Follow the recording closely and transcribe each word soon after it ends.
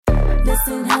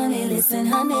Listen, honey, listen,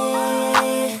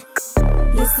 honey.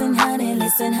 Listen, honey,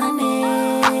 listen,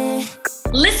 honey.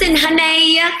 Listen,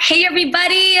 honey. Hey,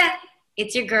 everybody.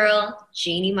 It's your girl,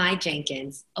 Janie Mai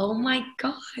Jenkins. Oh my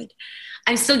God.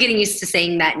 I'm still getting used to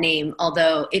saying that name,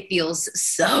 although it feels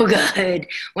so good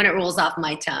when it rolls off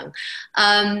my tongue.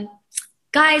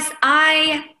 Guys,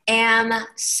 I am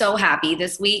so happy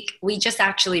this week. We just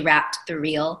actually wrapped the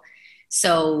reel.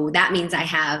 So that means I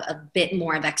have a bit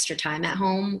more of extra time at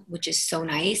home, which is so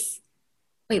nice.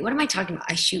 Wait, what am I talking about?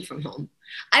 I shoot from home.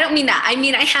 I don't mean that. I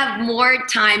mean, I have more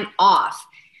time off,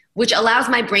 which allows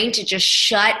my brain to just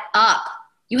shut up.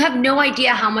 You have no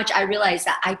idea how much I realize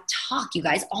that I talk, you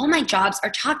guys. All my jobs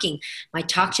are talking. My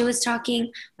talk show is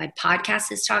talking. My podcast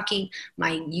is talking.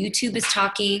 My YouTube is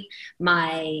talking.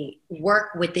 My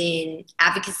work within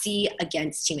advocacy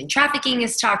against human trafficking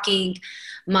is talking.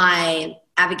 My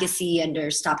advocacy under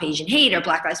Stop Asian Hate or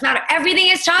Black Lives Matter, everything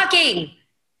is talking.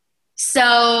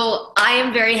 So I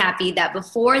am very happy that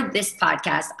before this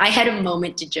podcast, I had a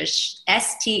moment to just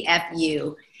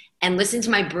STFU and listen to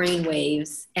my brain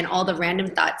waves and all the random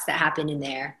thoughts that happen in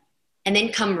there, and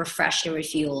then come refreshed and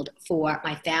refueled for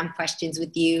my fam questions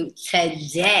with you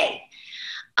today.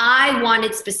 I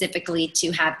wanted specifically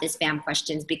to have this fam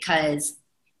questions because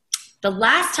the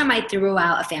last time I threw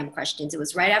out a fam questions, it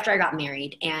was right after I got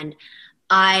married, and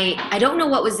I don't know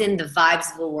what was in the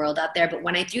vibes of the world out there, but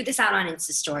when I threw this out on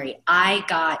Insta story, I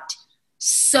got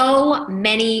so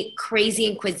many crazy,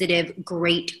 inquisitive,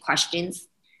 great questions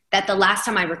that the last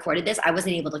time I recorded this, I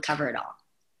wasn't able to cover it all.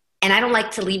 And I don't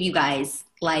like to leave you guys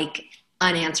like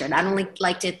unanswered. I don't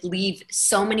like to leave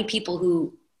so many people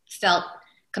who felt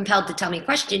compelled to tell me a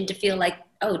question to feel like,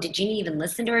 oh, did Jeannie even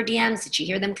listen to her DMs? Did she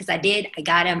hear them? Because I did. I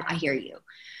got them. I hear you.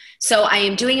 So I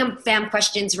am doing a fam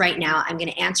questions right now. I'm going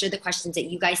to answer the questions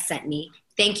that you guys sent me.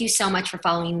 Thank you so much for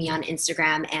following me on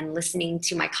Instagram and listening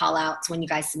to my call outs when you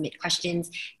guys submit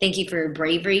questions. Thank you for your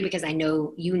bravery, because I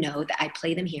know you know that I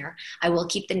play them here. I will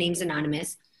keep the names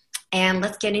anonymous. And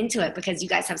let's get into it, because you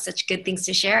guys have such good things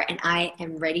to share, and I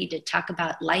am ready to talk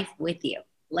about life with you.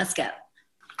 Let's go.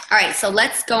 All right, so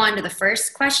let's go on to the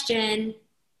first question.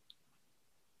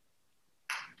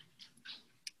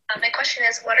 My question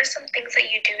is, what are some things that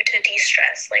you do to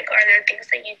de-stress? Like, are there things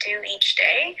that you do each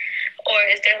day? Or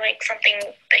is there, like, something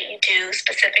that you do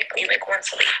specifically, like,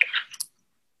 once a week?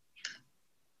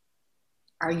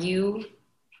 Are you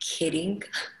kidding?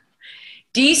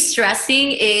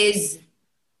 De-stressing is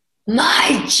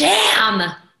my jam.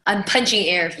 I'm punching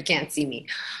air if you can't see me.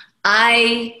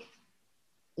 I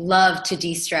love to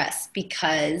de-stress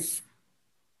because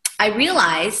I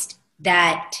realized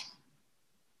that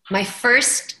my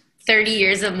first 30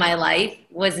 years of my life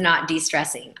was not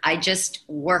de-stressing. I just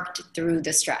worked through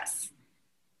the stress.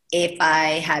 If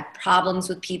I had problems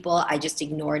with people, I just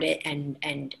ignored it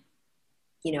and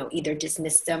you know, either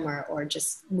dismissed them or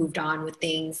just moved on with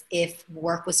things. If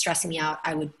work was stressing me out,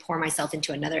 I would pour myself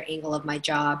into another angle of my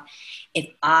job. If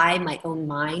my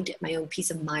own peace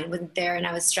of mind wasn't there and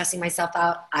I was stressing myself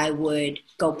out, I would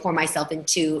go pour myself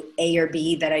into A or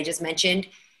B that I just mentioned.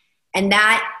 And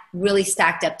that really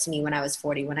stacked up to me when I was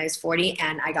 40. When I was 40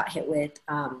 and I got hit with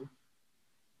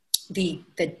the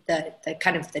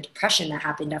kind of the depression that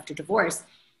happened after divorce,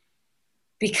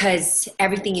 because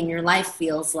everything in your life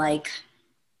feels like,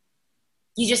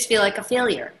 you just feel like a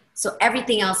failure. So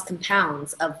everything else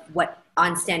compounds of what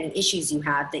on-standing issues you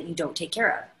have that you don't take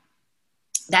care of.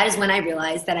 That is when I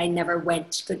realized that I never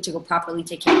went to go properly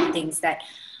take care of the things that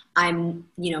I'm,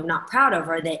 not proud of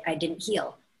or that I didn't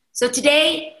heal. So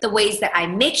today, the ways that I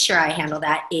make sure I handle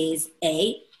that is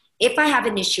if I have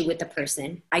an issue with a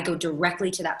person, I go directly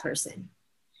to that person.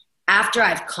 After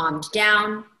I've calmed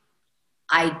down,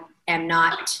 I am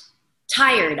not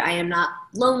tired, I am not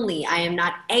lonely, I am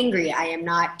not angry, I'm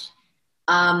not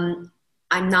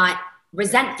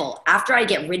resentful. After I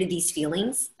get rid of these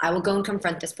feelings, I will go and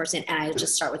confront this person, and I'll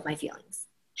just start with my feelings.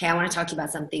 Hey, I want to talk to you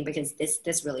about something because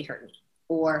this really hurt me,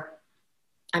 or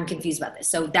I'm confused about this.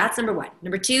 So that's number one.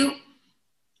 Number two,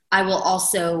 I will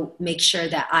also make sure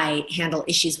that I handle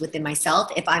issues within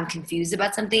myself. If I'm confused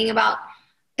about something that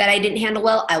I didn't handle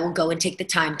well, I will go and take the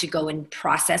time to go and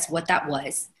process what that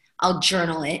was. I'll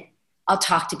journal it. I'll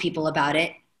talk to people about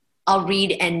it. I'll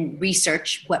read and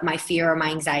research what my fear or my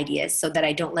anxiety is so that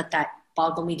I don't let that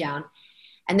boggle me down.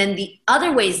 And then the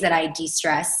other ways that I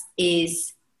de-stress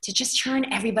is to just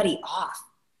turn everybody off.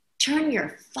 Turn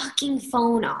your fucking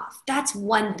phone off. That's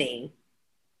one thing.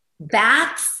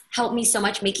 Baths help me so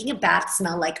much. Making a bath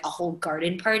smell like a whole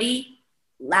garden party.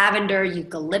 Lavender,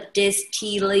 eucalyptus,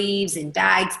 tea leaves, and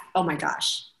bags. Oh my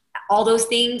gosh. All those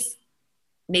things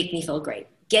make me feel great.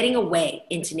 Getting away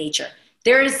into nature.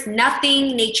 There's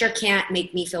nothing nature can't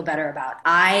make me feel better about.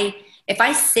 If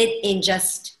I sit in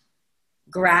just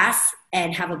grass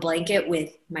and have a blanket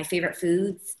with my favorite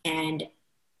foods and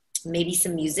maybe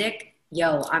some music,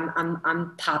 yo,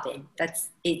 I'm popping.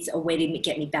 It's a way to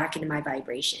get me back into my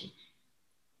vibration.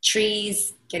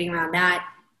 Trees, getting around that.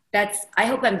 I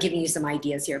hope I'm giving you some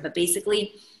ideas here, but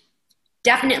basically,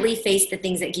 definitely face the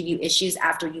things that give you issues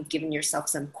after you've given yourself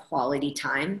some quality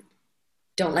time.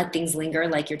 Don't let things linger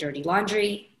like your dirty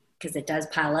laundry, because it does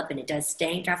pile up and it does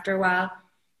stank after a while.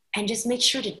 And just make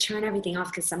sure to turn everything off,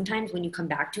 because sometimes when you come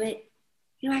back to it,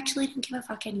 you actually don't give a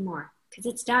fuck anymore, because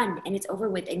it's done and it's over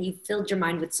with, and you filled your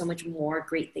mind with so much more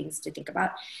great things to think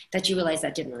about that you realize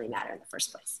that didn't really matter in the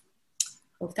first place.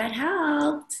 Hope that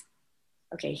helped.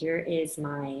 Okay, here is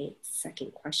my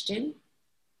second question.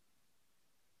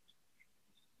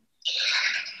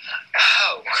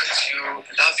 How could you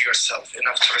love yourself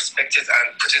enough to respect it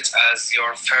and put it as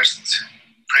your first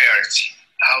priority?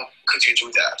 How could you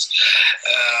do that?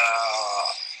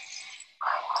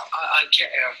 I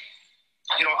can't,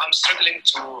 I'm struggling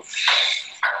to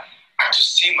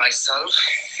see myself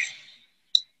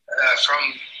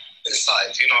from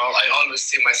inside. I always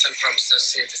see myself from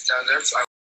society standards.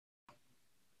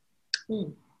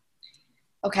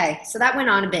 Okay, so that went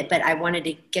on a bit, but I wanted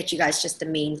to get you guys just the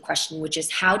main question, which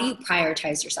is, how do you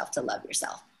prioritize yourself to love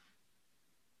yourself?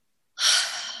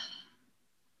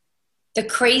 The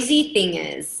crazy thing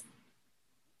is,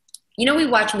 we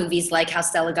watch movies like How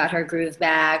Stella Got Her Groove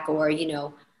Back, or,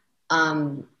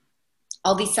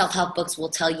 all these self-help books will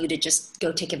tell you to just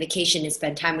go take a vacation and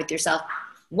spend time with yourself.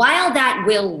 While that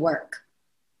will work,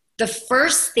 the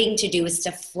first thing to do is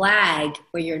to flag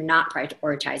where you're not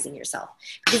prioritizing yourself.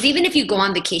 Because even if you go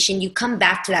on vacation, you come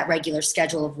back to that regular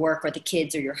schedule of work or the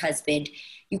kids or your husband.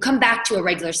 You come back to a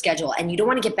regular schedule and you don't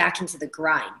want to get back into the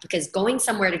grind, because going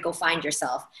somewhere to go find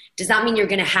yourself does not mean you're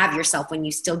going to have yourself when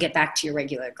you still get back to your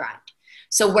regular grind.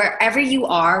 So wherever you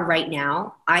are right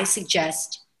now, I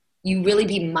suggest you really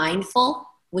be mindful,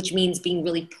 which means being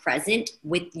really present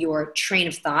with your train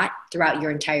of thought throughout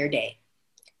your entire day.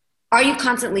 Are you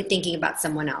constantly thinking about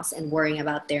someone else and worrying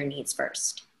about their needs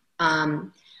first? I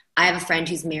have a friend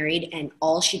who's married, and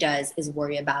all she does is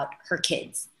worry about her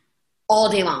kids all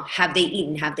day long. Have they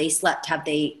eaten? Have they slept?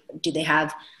 Do they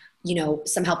have,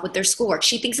 some help with their schoolwork?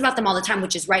 She thinks about them all the time,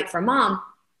 which is right for mom,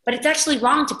 but it's actually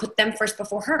wrong to put them first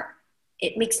before her.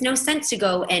 It makes no sense to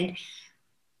go and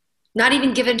not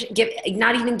even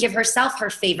give herself her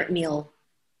favorite meal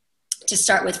to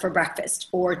start with for breakfast,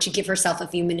 or to give herself a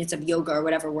few minutes of yoga or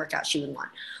whatever workout she would want,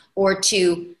 or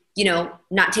to,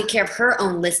 not take care of her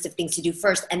own list of things to do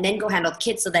first and then go handle the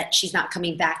kids, so that she's not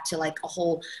coming back to like a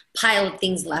whole pile of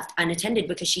things left unattended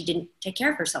because she didn't take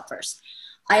care of herself first.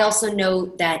 I also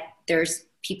know that there's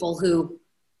people who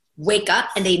wake up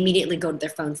and they immediately go to their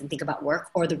phones and think about work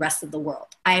or the rest of the world.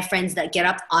 I have friends that get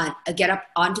up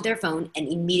onto their phone and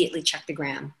immediately check the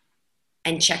gram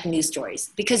and check news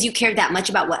stories, because you care that much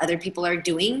about what other people are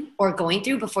doing or going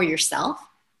through before yourself.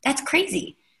 That's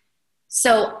crazy.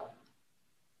 So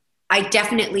I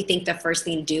definitely think the first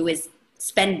thing to do is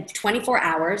spend 24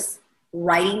 hours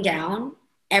writing down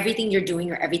everything you're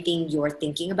doing or everything you're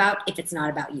thinking about, if it's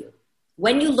not about you.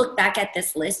 When you look back at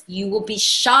this list, you will be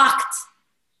shocked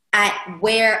at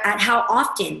how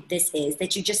often this is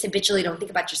that you just habitually don't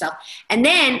think about yourself. And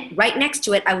then right next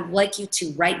to it, I would like you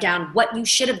to write down what you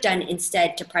should have done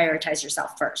instead to prioritize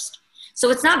yourself first. So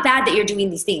it's not bad that you're doing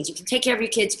these things. You can take care of your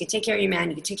kids, you can take care of your man,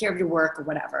 you can take care of your work or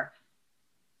whatever.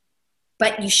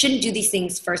 But you shouldn't do these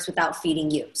things first without feeding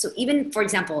you. So even, for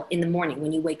example, in the morning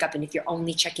when you wake up and if you're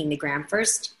only checking the gram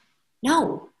first,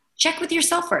 no, check with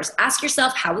yourself first. Ask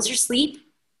yourself, how was your sleep?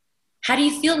 How do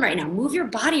you feel right now? Move your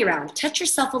body around, touch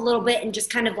yourself a little bit, and just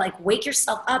kind of like wake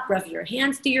yourself up, rub your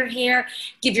hands through your hair,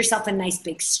 give yourself a nice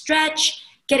big stretch,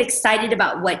 get excited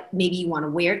about what maybe you want to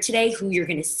wear today, who you're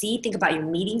going to see. Think about your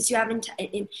meetings you have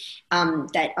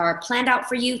that are planned out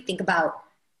for you. Think about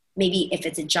maybe if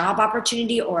it's a job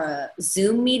opportunity or a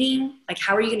Zoom meeting, like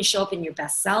how are you going to show up in your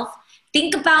best self?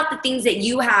 Think about the things that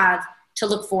you have to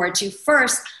look forward to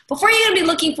first before you're going to be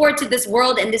looking forward to this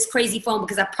world and this crazy phone,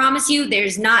 because I promise you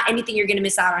there's not anything you're going to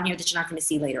miss out on here that you're not going to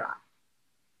see later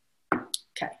on.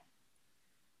 Okay.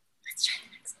 Let's try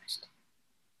the next question.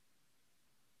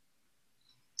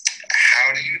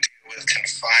 How do you deal with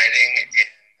confiding in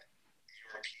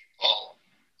your people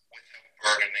without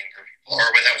burdening your people,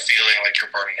 or without feeling like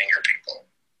you're burdening your people?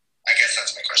 I guess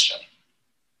that's my question.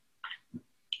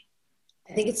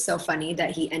 I think it's so funny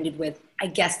that he ended with, I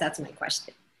guess that's my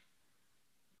question.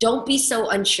 Don't be so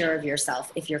unsure of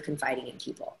yourself if you're confiding in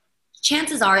people.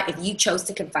 Chances are, if you chose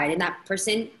to confide in that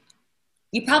person,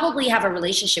 You probably have a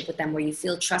relationship with them where you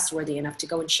feel trustworthy enough to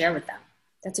go and share with them.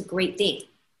 That's a great thing.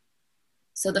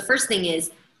 So the first thing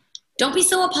is, don't be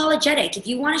so apologetic. If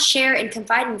you want to share and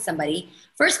confide in somebody,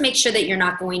 first make sure that you're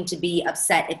not going to be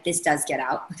upset if this does get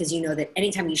out, because you know that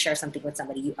anytime you share something with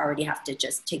somebody, you already have to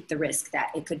just take the risk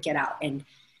that it could get out. And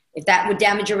if that would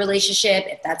damage your relationship,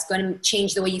 if that's going to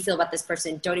change the way you feel about this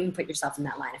person, don't even put yourself in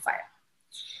that line of fire.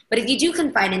 But if you do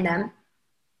confide in them,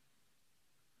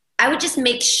 I would just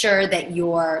make sure that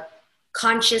you're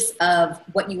conscious of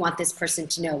what you want this person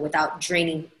to know without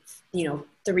draining,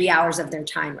 3 hours of their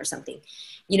time or something.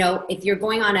 If you're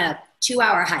going on a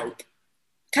 2-hour hike,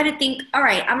 kind of think, all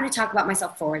right, I'm going to talk about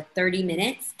myself for 30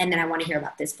 minutes, and then I want to hear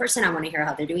about this person. I want to hear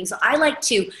how they're doing. So I like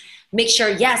to make sure,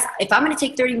 yes, if I'm going to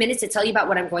take 30 minutes to tell you about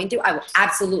what I'm going through, I will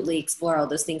absolutely explore all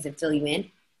those things and fill you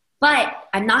in. But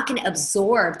I'm not going to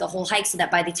absorb the whole hike so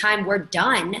that by the time we're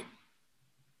done,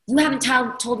 you haven't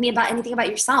told me about anything about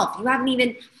yourself.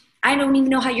 I don't even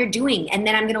know how you're doing. And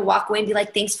then I'm going to walk away and be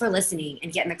like, thanks for listening,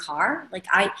 and get in the car. Like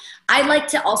I like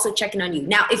to also check in on you.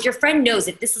 Now, if your friend knows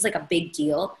if this is like a big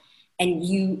deal and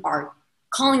you are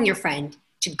calling your friend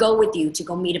to go with you to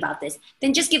go meet about this,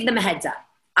 then just give them a heads up.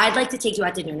 I'd like to take you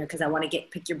out to dinner because I want to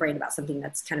pick your brain about something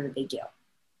that's kind of a big deal.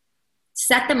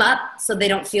 Set them up so they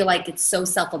don't feel like it's so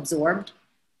self-absorbed.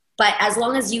 But as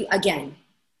long as you, again,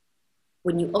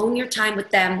 when you own your time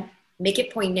with them, make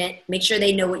it poignant, make sure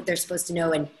they know what they're supposed to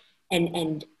know,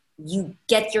 and you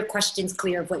get your questions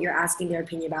clear of what you're asking their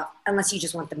opinion about, unless you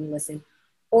just want them to listen.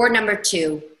 Or number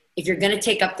 2, if you're going to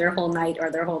take up their whole night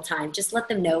or their whole time, just let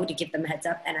them know to give them a heads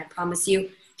up. And I promise you,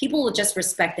 people will just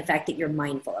respect the fact that you're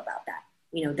mindful about that.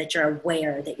 That you're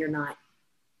aware that you're not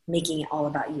making it all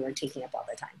about you or taking up all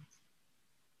the time.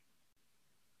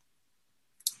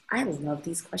 I love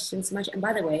these questions so much. And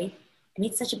by the way, it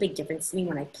makes such a big difference to me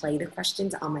when I play the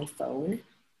questions on my phone,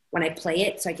 when I play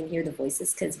it so I can hear the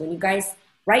voices. Because when you guys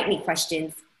write me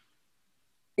questions,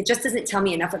 it just doesn't tell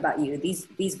me enough about you.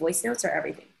 These voice notes are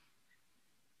everything.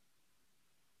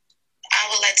 I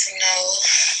would like to know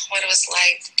what it was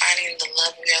like finding the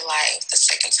love of your life the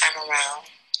second time around.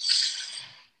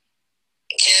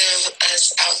 Give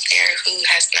us out there who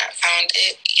has not found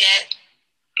it yet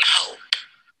hope.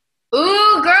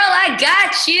 Ooh, girl, I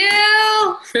got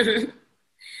you.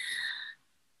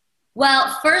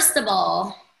 Well, first of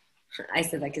all, I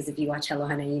said that because if you watch Hello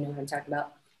Honey, you know what I'm talking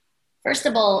about. First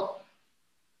of all,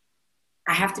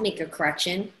 I have to make a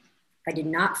correction. I did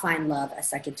not find love a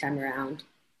second time around.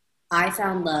 I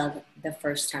found love the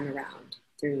first time around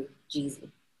through Jeezy.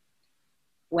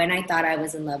 When I thought I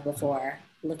was in love before,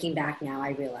 looking back now,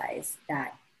 I realize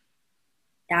that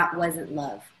that wasn't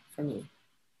love for me.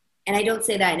 And I don't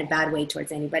say that in a bad way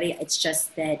towards anybody. It's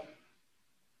just that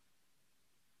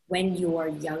when you're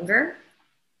younger,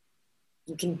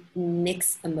 you can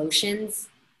mix emotions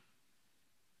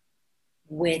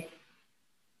with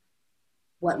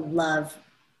what love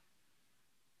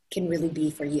can really be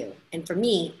for you. And for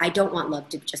me, I don't want love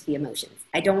to just be emotions.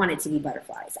 I don't want it to be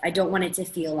butterflies. I don't want it to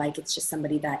feel like it's just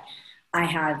somebody that I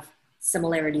have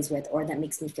similarities with or that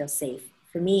makes me feel safe.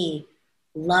 For me,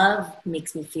 love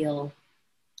makes me feel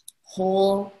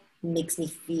whole, makes me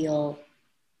feel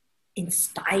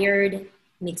inspired,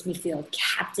 makes me feel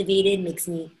captivated, makes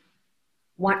me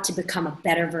want to become a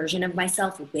better version of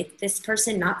myself with this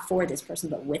person, not for this person,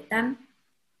 but with them.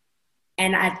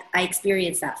 And I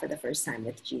experienced that for the first time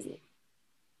with Jeezy.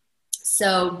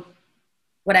 So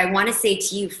what I want to say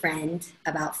to you, friend,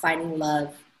 about finding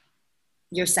love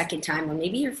your second time or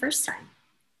maybe your first time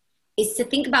is to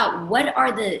think about what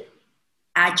are the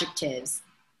adjectives,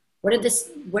 what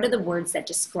are the words that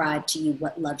describe to you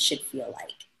what love should feel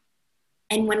like.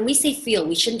 And when we say feel,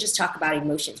 we shouldn't just talk about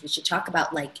emotions. We should talk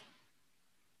about like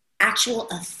actual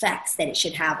effects that it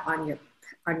should have on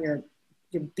your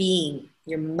being,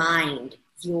 your mind,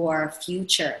 your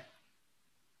future.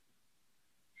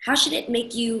 How should it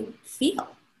make you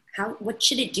feel? What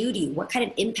should it do to you? What kind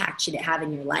of impact should it have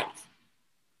in your life?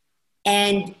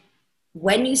 And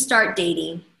when you start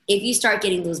dating, if you start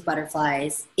getting those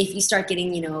butterflies, if you start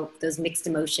getting, those mixed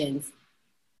emotions,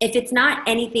 if it's not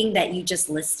anything that you just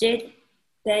listed,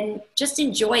 then just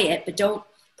enjoy it, but don't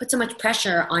put so much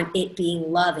pressure on it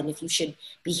being love and if you should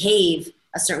behave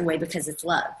a certain way because it's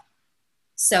love.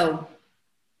 So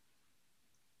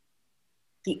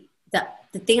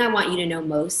the thing I want you to know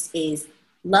most is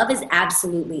love is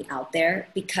absolutely out there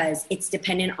because it's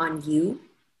dependent on you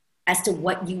as to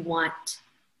what you want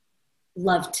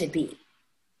love to be.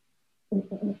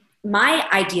 My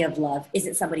idea of love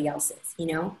isn't somebody else's,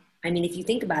 I mean, if you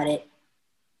think about it,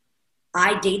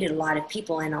 I dated a lot of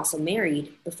people and also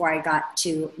married before I got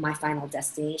to my final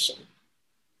destination.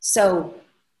 So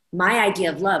my idea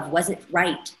of love wasn't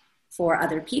right for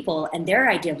other people, and their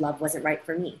idea of love wasn't right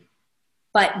for me.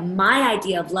 But my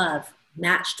idea of love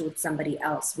matched with somebody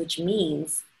else, which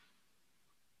means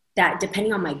that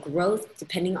depending on my growth,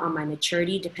 depending on my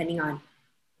maturity, depending on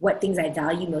what things I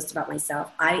value most about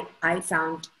myself, I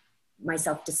found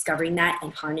myself discovering that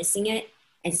and harnessing it,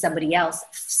 and somebody else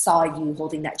saw you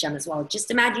holding that gem as well.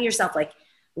 Just imagine yourself like,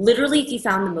 literally, if you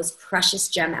found the most precious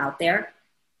gem out there,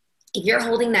 if you're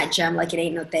holding that gem like it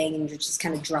ain't no thing and you're just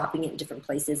kind of dropping it in different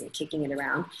places and kicking it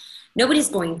around, nobody's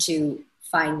going to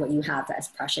find what you have as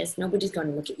precious. Nobody's going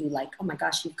to look at you like, oh my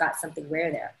gosh, you've got something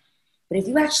rare there. But if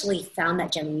you actually found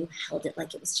that gem and you held it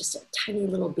like it was just a tiny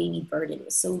little baby bird, and it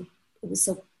was so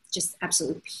just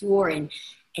absolutely pure and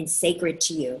sacred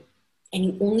to you, and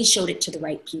you only showed it to the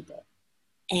right people,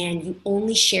 and you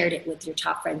only shared it with your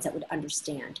top friends that would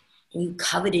understand, and you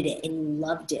coveted it and you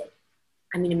loved it.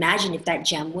 I mean, imagine if that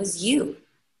gem was you.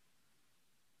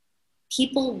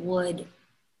 People would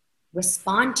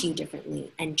respond to you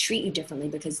differently and treat you differently,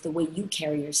 because the way you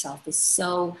carry yourself is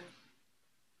so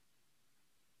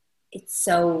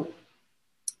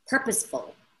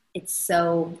purposeful. It's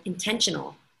so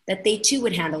intentional that they too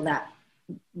would handle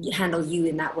you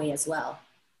in that way as well.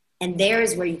 And there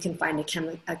is where you can find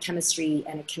a chemistry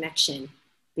and a connection,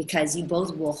 because you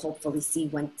both will hopefully see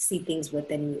things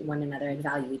within one another and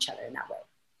value each other in that way.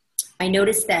 I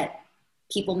noticed that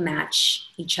people match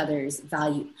each other's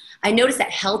value. I noticed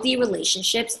that healthy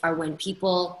relationships are when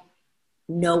people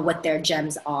know what their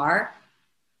gems are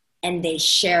and they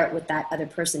share it with that other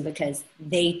person, because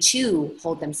they too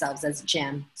hold themselves as a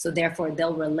gem. So therefore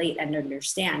they'll relate and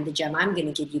understand the gem I'm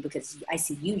going to give you, because I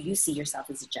see you see yourself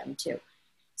as a gem too.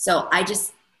 So I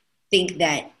just think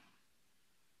that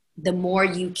the more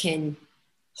you can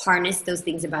harness those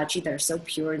things about you that are so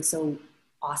pure and so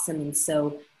awesome and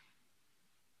so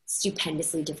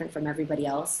stupendously different from everybody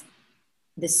else,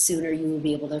 the sooner you will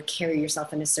be able to carry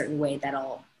yourself in a certain way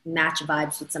that'll match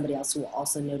vibes with somebody else who will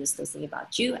also notice those things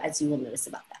about you as you will notice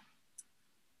about them.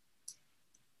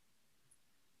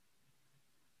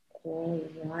 All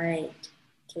right.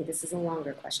 Okay, this is a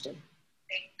longer question.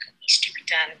 I think needs to be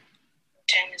done in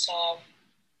terms of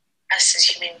us as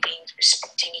human beings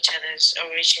respecting each other's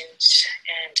origins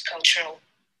and cultural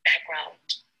background.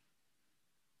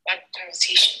 What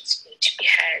conversations need to be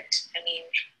had? I mean,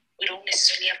 we don't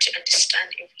necessarily have to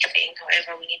understand everything.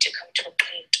 However, we need to come to a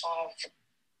point of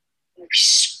we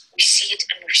see it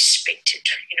and respect it,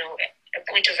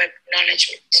 a point of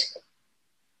acknowledgement.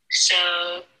 So,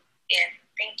 yeah,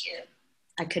 thank you.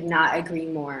 I could not agree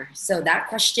more. So that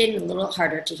question, a little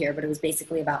harder to hear, but it was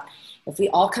basically about, if we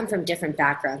all come from different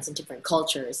backgrounds and different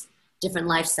cultures, different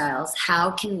lifestyles, how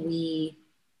can we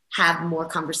have more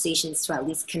conversations to at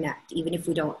least connect, even if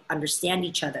we don't understand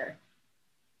each other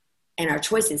and our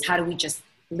choices? How do we just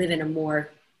live in a more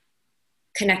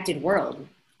connected world?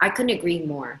 I couldn't agree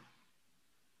more.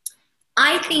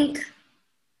 I think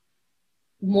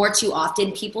more too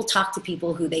often people talk to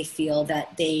people who they feel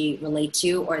that they relate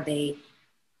to, or they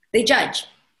judge.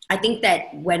 I think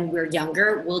that when we're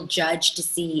younger, we'll judge to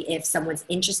see if someone's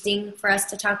interesting for us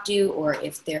to talk to, or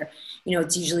if they're,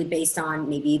 it's usually based on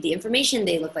maybe the information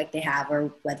they look like they have,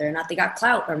 or whether or not they got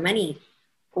clout or money,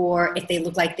 or if they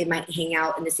look like they might hang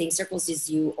out in the same circles as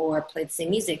you or play the same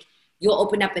music. You'll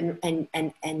open up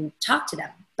and talk to them.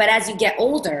 But as you get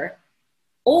older,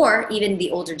 or even the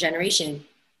older generation,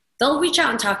 they'll reach out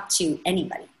and talk to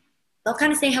anybody. They'll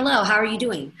kind of say, hello, how are you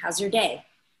doing? How's your day?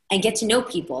 And get to know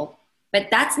people. But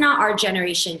that's not our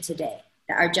generation today.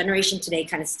 Our generation today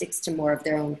kind of sticks to more of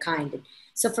their own kind. And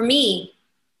so for me,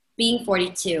 being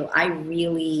 42, I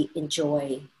really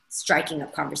enjoy striking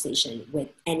up conversation with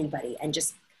anybody and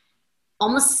just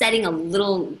almost setting a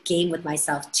little game with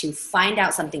myself to find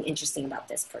out something interesting about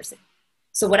this person.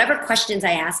 So whatever questions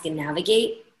I ask and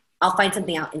navigate, I'll find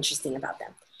something out interesting about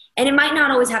them. And it might not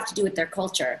always have to do with their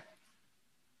culture,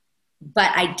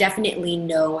 but I definitely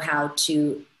know how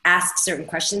to ask certain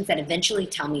questions that eventually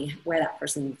tell me where that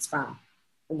person is from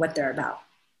and what they're about.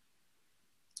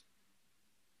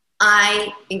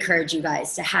 I encourage you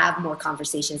guys to have more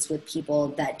conversations with people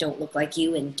that don't look like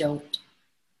you and don't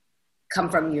come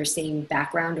from your same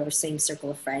background or same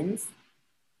circle of friends,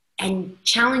 and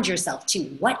challenge yourself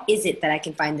too. What is it that I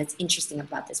can find that's interesting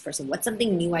about this person? What's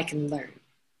something new I can learn?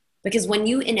 Because when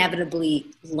you inevitably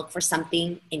look for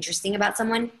something interesting about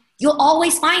someone, you'll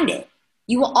always find it.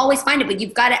 You will always find it, but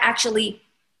you've got to actually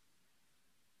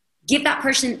give that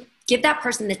person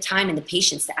the time and the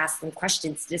patience to ask them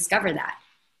questions to discover that.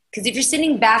 Because if you're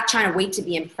sitting back trying to wait to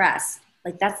be impressed,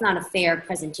 like that's not a fair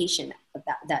presentation of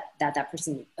that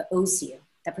person owes to you.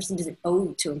 That person doesn't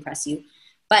owe to impress you.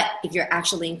 But if you're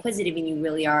actually inquisitive and you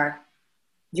really are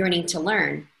yearning to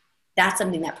learn, that's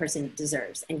something that person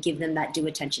deserves, and give them that due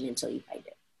attention until you find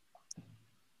it.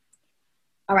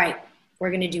 All right, we're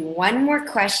going to do one more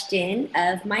question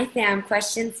of my fam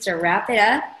questions to wrap it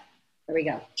up. Here we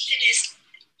go. Question is,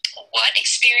 what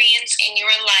experience in your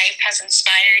life has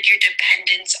inspired your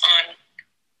dependence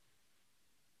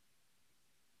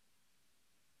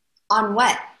on? On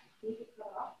what?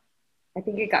 I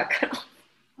think it got cut off.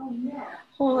 Oh, yeah.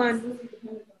 Hold on.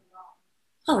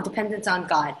 Oh, dependence on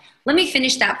God. Let me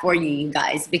finish that for you, you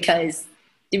guys, because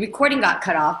the recording got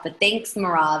cut off, but thanks,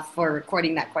 Marav, for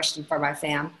recording that question for my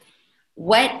fam.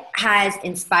 What has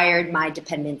inspired my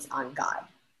dependence on God?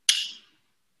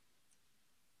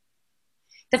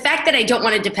 The fact that I don't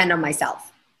want to depend on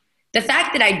myself. The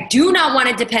fact that I do not want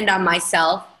to depend on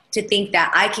myself to think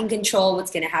that I can control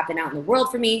what's going to happen out in the world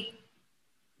for me,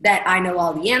 that I know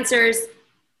all the answers,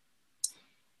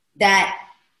 that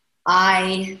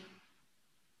I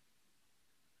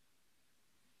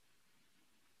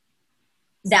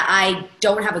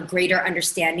don't have a greater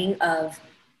understanding of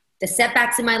the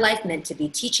setbacks in my life meant to be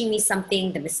teaching me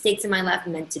something, the mistakes in my life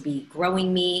meant to be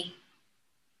growing me.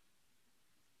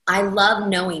 I love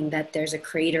knowing that there's a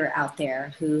creator out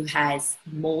there who has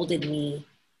molded me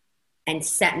and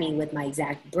set me with my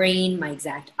exact brain, my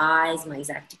exact eyes, my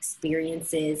exact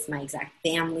experiences, my exact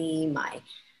family,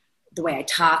 the way I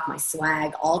talk, my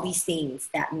swag, all these things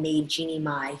that made Jeannie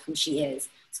Mai who she is.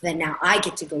 So that now I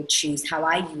get to go choose how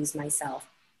I use myself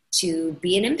to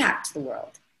be an impact to the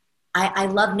world. I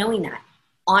love knowing that.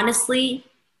 Honestly,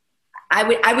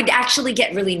 I would actually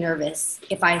get really nervous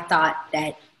if I thought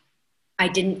that I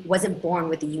wasn't born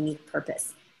with a unique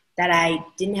purpose, that I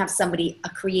didn't have a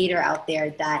creator out there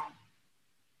that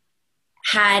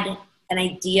had an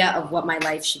idea of what my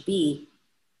life should be,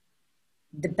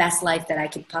 the best life that I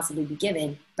could possibly be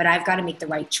given, but I've got to make the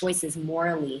right choices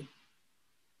morally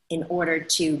in order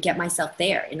to get myself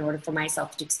there, in order for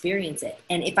myself to experience it.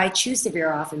 And if I choose to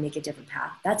veer off and make a different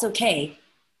path, that's okay.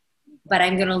 But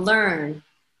I'm going to learn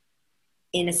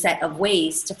in a set of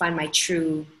ways to find my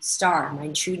true star, my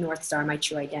true North Star, my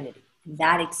true identity. And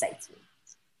that excites me.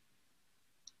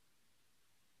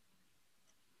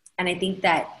 And I think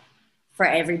that for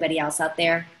everybody else out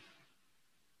there,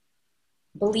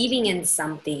 believing in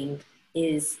something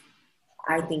is,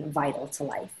 I think, vital to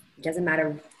life. It doesn't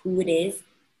matter who it is.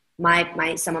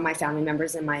 Some of my family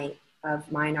members of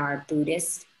mine are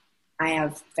Buddhist. I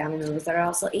have family members that are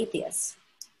also atheists.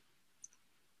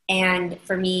 And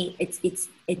for me,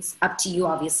 it's up to you.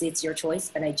 Obviously, it's your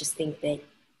choice. But I just think that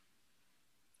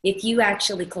if you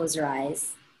actually close your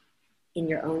eyes in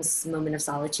your own moment of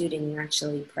solitude and you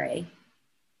actually pray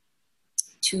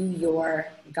to your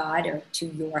God or to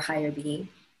your higher being,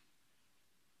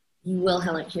 you will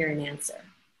hear an answer.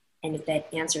 And if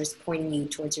that answer is pointing you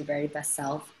towards your very best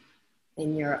self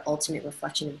and your ultimate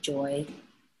reflection of joy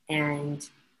and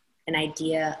an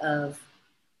idea of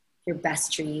your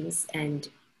best dreams and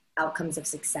outcomes of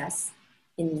success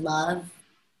in love,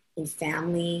 in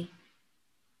family,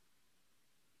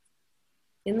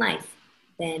 in life,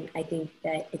 then I think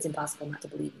that it's impossible not to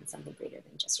believe in something greater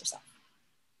than just yourself.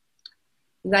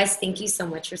 You guys, thank you so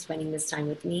much for spending this time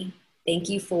with me. Thank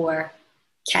you for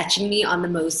catching me on the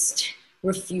most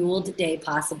refueled day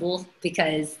possible,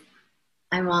 because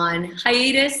I'm on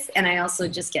hiatus and I also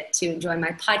just get to enjoy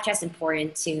my podcast and pour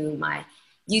into my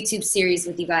YouTube series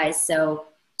with you guys. So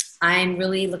I'm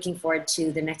really looking forward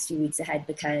to the next few weeks ahead,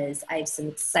 because I have some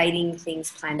exciting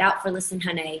things planned out for Listen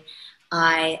Honey.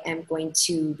 I am going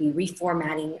to be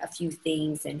reformatting a few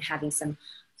things and having some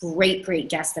great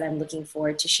guests that I'm looking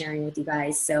forward to sharing with you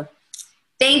guys. So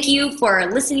thank you for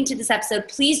listening to this episode.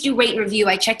 Please do rate and review.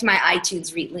 I checked my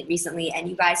iTunes recently, and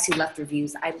you guys who left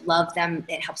reviews, I love them.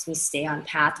 It helps me stay on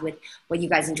path with what you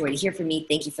guys enjoy to hear from me.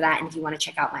 Thank you for that. And if you want to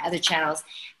check out my other channels,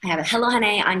 I have a Hello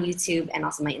Honey on YouTube and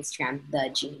also my Instagram,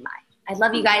 The Jeannie Mai. I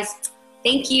love you guys.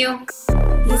 Thank you.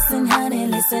 Listen, honey,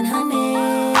 listen,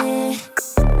 honey.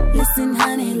 Listen,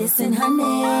 honey, listen,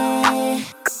 honey.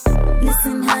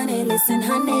 Listen, honey, listen.